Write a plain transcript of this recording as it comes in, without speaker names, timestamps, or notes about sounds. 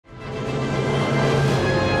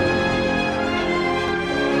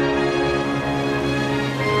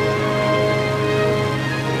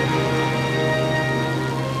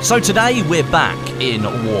So today we're back in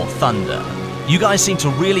War Thunder. You guys seem to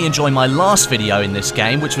really enjoy my last video in this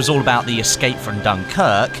game, which was all about the escape from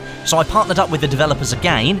Dunkirk, so I partnered up with the developers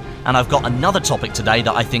again, and I've got another topic today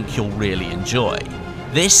that I think you'll really enjoy.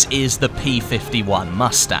 This is the P51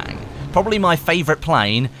 Mustang. Probably my favourite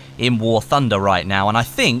plane in War Thunder right now, and I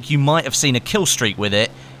think you might have seen a kill streak with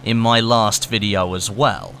it in my last video as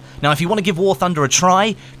well. Now, if you want to give War Thunder a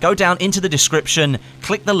try, go down into the description,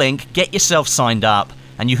 click the link, get yourself signed up,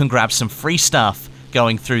 and you can grab some free stuff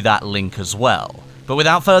going through that link as well. But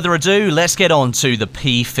without further ado, let's get on to the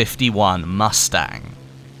P51 Mustang.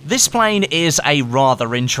 This plane is a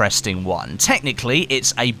rather interesting one. Technically,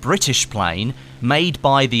 it's a British plane made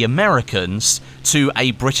by the Americans to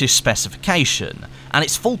a British specification, and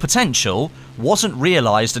its full potential wasn't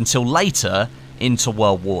realised until later into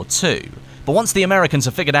World War II. But once the Americans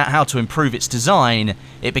have figured out how to improve its design,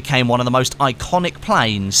 it became one of the most iconic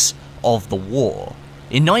planes of the war.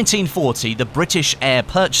 In 1940, the British Air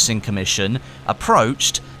Purchasing Commission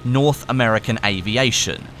approached North American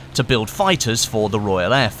Aviation to build fighters for the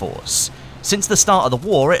Royal Air Force. Since the start of the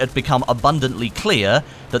war, it had become abundantly clear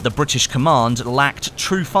that the British command lacked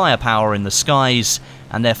true firepower in the skies,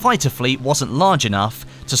 and their fighter fleet wasn't large enough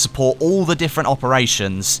to support all the different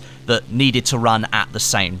operations that needed to run at the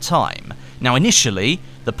same time. Now, initially,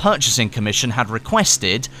 the Purchasing Commission had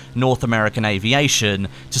requested North American Aviation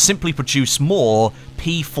to simply produce more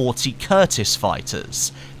P-40 Curtiss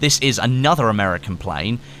fighters. This is another American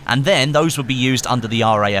plane, and then those would be used under the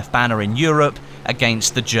RAF banner in Europe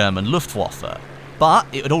against the German Luftwaffe. But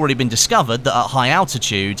it had already been discovered that at high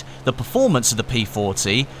altitude, the performance of the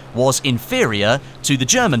P-40 was inferior to the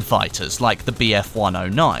German fighters like the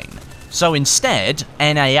Bf-109. So instead,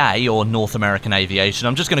 NAA, or North American Aviation,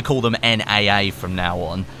 I'm just going to call them NAA from now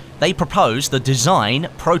on, they proposed the design,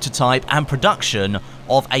 prototype and production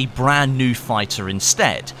of a brand new fighter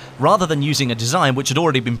instead, rather than using a design which had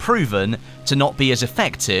already been proven to not be as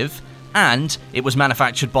effective, and it was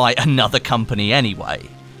manufactured by another company anyway.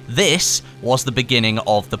 This was the beginning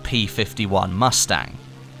of the P51 Mustang.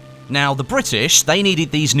 Now, the British, they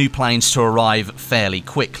needed these new planes to arrive fairly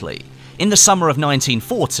quickly. In the summer of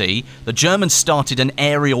 1940, the Germans started an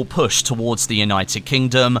aerial push towards the United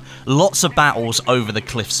Kingdom, lots of battles over the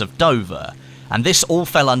cliffs of Dover, and this all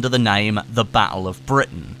fell under the name the Battle of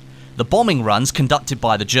Britain. The bombing runs conducted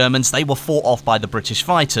by the Germans, they were fought off by the British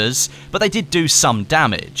fighters, but they did do some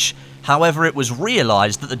damage. However, it was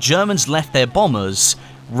realised that the Germans left their bombers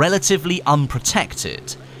relatively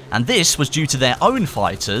unprotected, and this was due to their own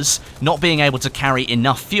fighters not being able to carry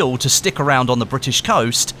enough fuel to stick around on the British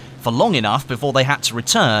coast for long enough before they had to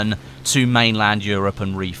return to mainland Europe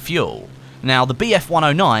and refuel. Now, the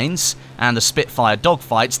Bf-109s and the Spitfire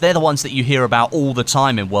dogfights, they're the ones that you hear about all the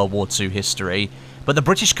time in World War II history, but the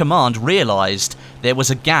British command realised there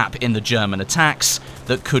was a gap in the German attacks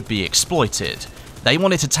that could be exploited. They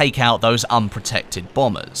wanted to take out those unprotected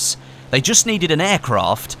bombers. They just needed an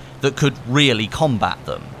aircraft that could really combat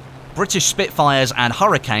them. British Spitfires and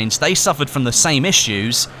Hurricanes, they suffered from the same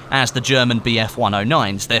issues as the German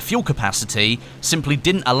Bf-109s. Their fuel capacity simply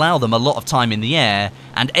didn't allow them a lot of time in the air,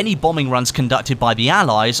 and any bombing runs conducted by the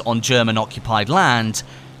Allies on German-occupied land,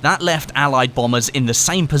 that left Allied bombers in the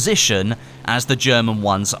same position as the German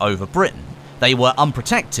ones over Britain. They were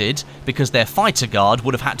unprotected because their fighter guard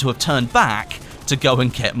would have had to have turned back to go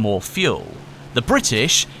and get more fuel. The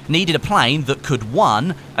British needed a plane that could,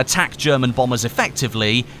 1, attack German bombers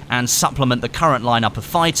effectively and supplement the current lineup of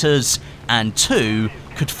fighters, and 2,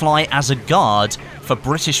 could fly as a guard for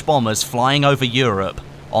British bombers flying over Europe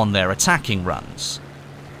on their attacking runs.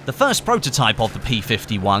 The first prototype of the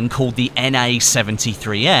P51, called the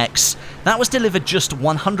NA-73X, that was delivered just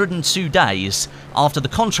 102 days after the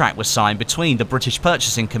contract was signed between the British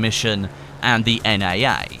Purchasing Commission and the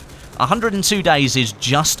NAA. 102 days is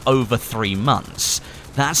just over 3 months.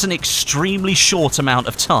 That's an extremely short amount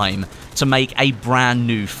of time to make a brand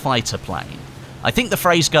new fighter plane. I think the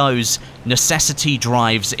phrase goes, necessity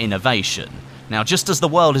drives innovation. Now, just as the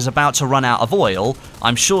world is about to run out of oil,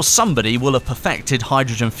 I'm sure somebody will have perfected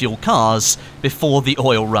hydrogen fuel cars before the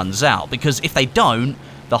oil runs out, because if they don't,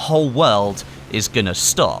 the whole world is gonna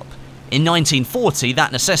stop. In 1940,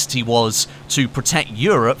 that necessity was to protect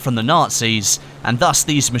Europe from the Nazis, and thus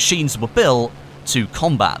these machines were built to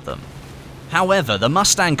combat them. However, the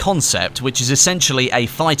Mustang concept, which is essentially a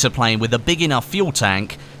fighter plane with a big enough fuel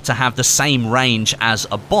tank to have the same range as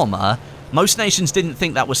a bomber, most nations didn't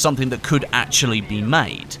think that was something that could actually be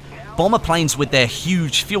made. Bomber planes with their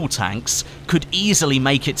huge fuel tanks could easily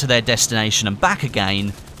make it to their destination and back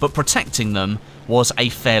again, but protecting them was a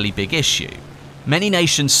fairly big issue. Many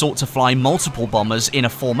nations sought to fly multiple bombers in a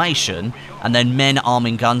formation, and then men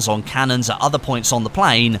arming guns on cannons at other points on the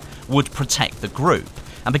plane would protect the group.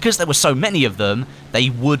 And because there were so many of them, they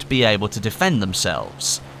would be able to defend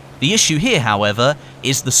themselves. The issue here, however,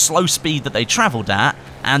 is the slow speed that they travelled at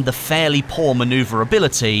and the fairly poor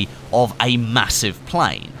manoeuvrability of a massive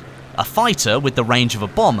plane. A fighter with the range of a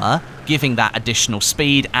bomber, giving that additional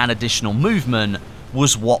speed and additional movement,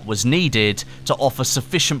 was what was needed to offer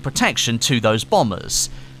sufficient protection to those bombers,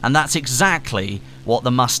 and that's exactly what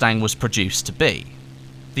the Mustang was produced to be.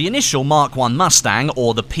 The initial Mark I Mustang,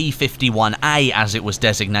 or the P51A as it was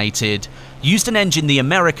designated, used an engine the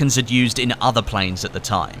Americans had used in other planes at the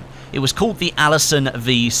time. It was called the Allison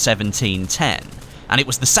V1710, and it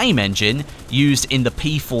was the same engine used in the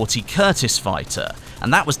P-40 Curtiss fighter,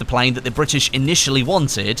 and that was the plane that the British initially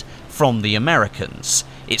wanted from the Americans.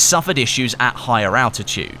 It suffered issues at higher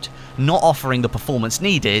altitude, not offering the performance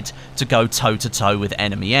needed to go toe-to-toe with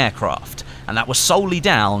enemy aircraft, and that was solely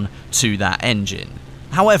down to that engine.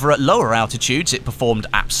 However, at lower altitudes it performed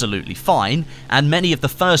absolutely fine, and many of the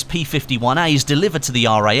first P51As delivered to the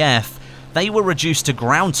RAF, they were reduced to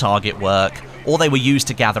ground target work, or they were used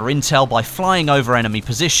to gather intel by flying over enemy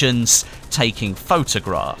positions, taking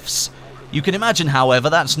photographs. You can imagine, however,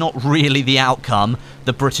 that's not really the outcome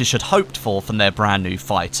the British had hoped for from their brand new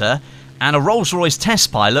fighter, and a Rolls-Royce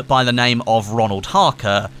test pilot by the name of Ronald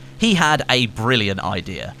Harker, he had a brilliant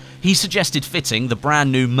idea. He suggested fitting the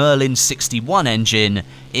brand new Merlin 61 engine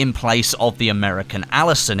in place of the American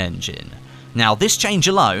Allison engine. Now, this change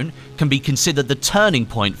alone can be considered the turning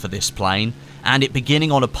point for this plane, and it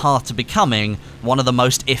beginning on a path to becoming one of the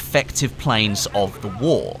most effective planes of the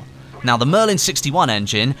war. Now, the Merlin 61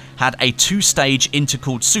 engine had a two-stage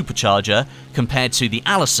intercooled supercharger compared to the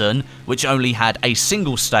Allison, which only had a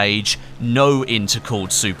single-stage, no intercooled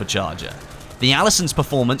supercharger. The Allison's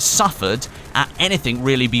performance suffered at anything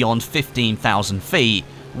really beyond 15,000 feet,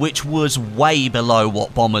 which was way below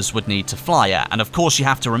what bombers would need to fly at. And of course you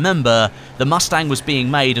have to remember, the Mustang was being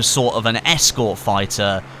made as sort of an escort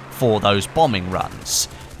fighter for those bombing runs.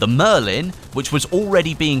 The Merlin, which was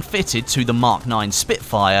already being fitted to the Mark IX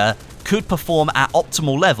Spitfire, could perform at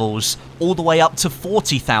optimal levels all the way up to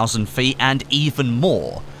 40,000 feet and even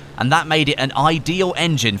more. And that made it an ideal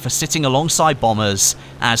engine for sitting alongside bombers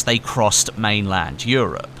as they crossed mainland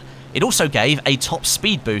Europe. It also gave a top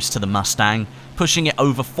speed boost to the Mustang, pushing it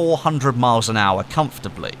over 400 miles an hour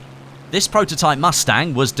comfortably. This prototype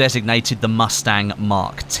Mustang was designated the Mustang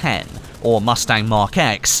Mark X, or Mustang Mark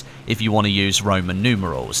X if you want to use Roman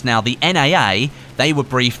numerals. Now, the NAA, they were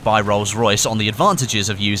briefed by Rolls-Royce on the advantages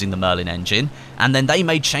of using the Merlin engine, and then they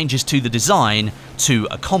made changes to the design to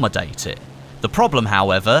accommodate it. The problem,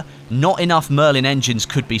 however, not enough Merlin engines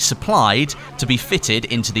could be supplied to be fitted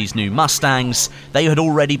into these new Mustangs. They had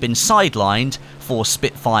already been sidelined for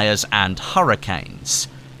Spitfires and Hurricanes.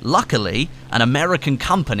 Luckily, an American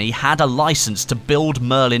company had a license to build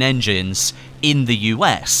Merlin engines in the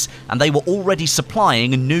US, and they were already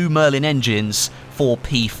supplying new Merlin engines for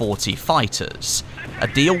P-40 fighters. A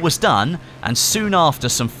deal was done, and soon after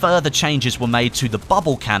some further changes were made to the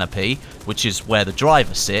bubble canopy, which is where the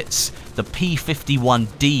driver sits, the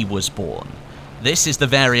P51D was born. This is the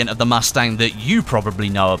variant of the Mustang that you probably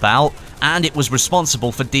know about, and it was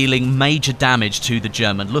responsible for dealing major damage to the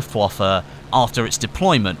German Luftwaffe after its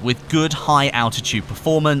deployment, with good high-altitude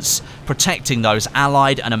performance, protecting those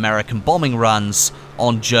Allied and American bombing runs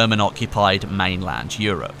on German-occupied mainland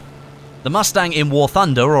Europe. The Mustang in War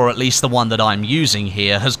Thunder, or at least the one that I'm using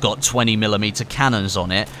here, has got 20mm cannons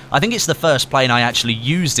on it. I think it's the first plane I actually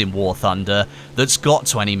used in War Thunder that's got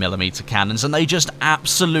 20mm cannons, and they just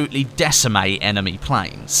absolutely decimate enemy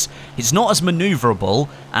planes. It's not as manoeuvrable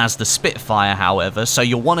as the Spitfire, however, so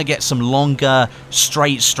you'll want to get some longer,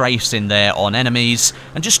 straight strafes in there on enemies,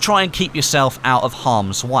 and just try and keep yourself out of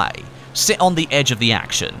harm's way. Sit on the edge of the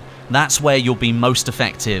action. That's where you'll be most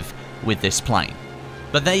effective with this plane.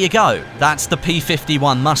 But there you go, that's the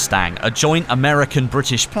P51 Mustang, a joint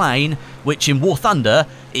American-British plane, which in War Thunder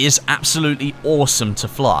is absolutely awesome to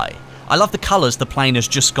fly. I love the colours the plane has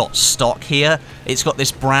just got stock here. It's got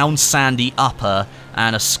this brown sandy upper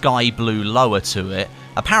and a sky blue lower to it.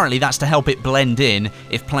 Apparently that's to help it blend in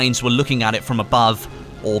if planes were looking at it from above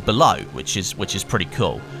or below, which is pretty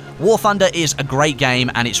cool. War Thunder is a great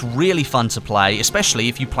game, and it's really fun to play, especially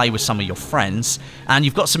if you play with some of your friends, and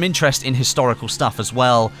you've got some interest in historical stuff as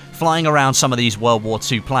well. Flying around some of these World War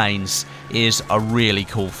II planes is a really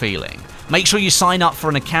cool feeling. Make sure you sign up for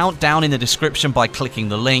an account down in the description by clicking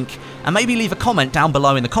the link, and maybe leave a comment down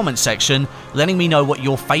below in the comment section letting me know what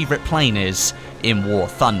your favourite plane is in War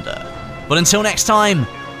Thunder. But until next time,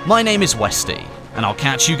 my name is Westie, and I'll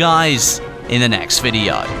catch you guys in the next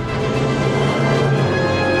video.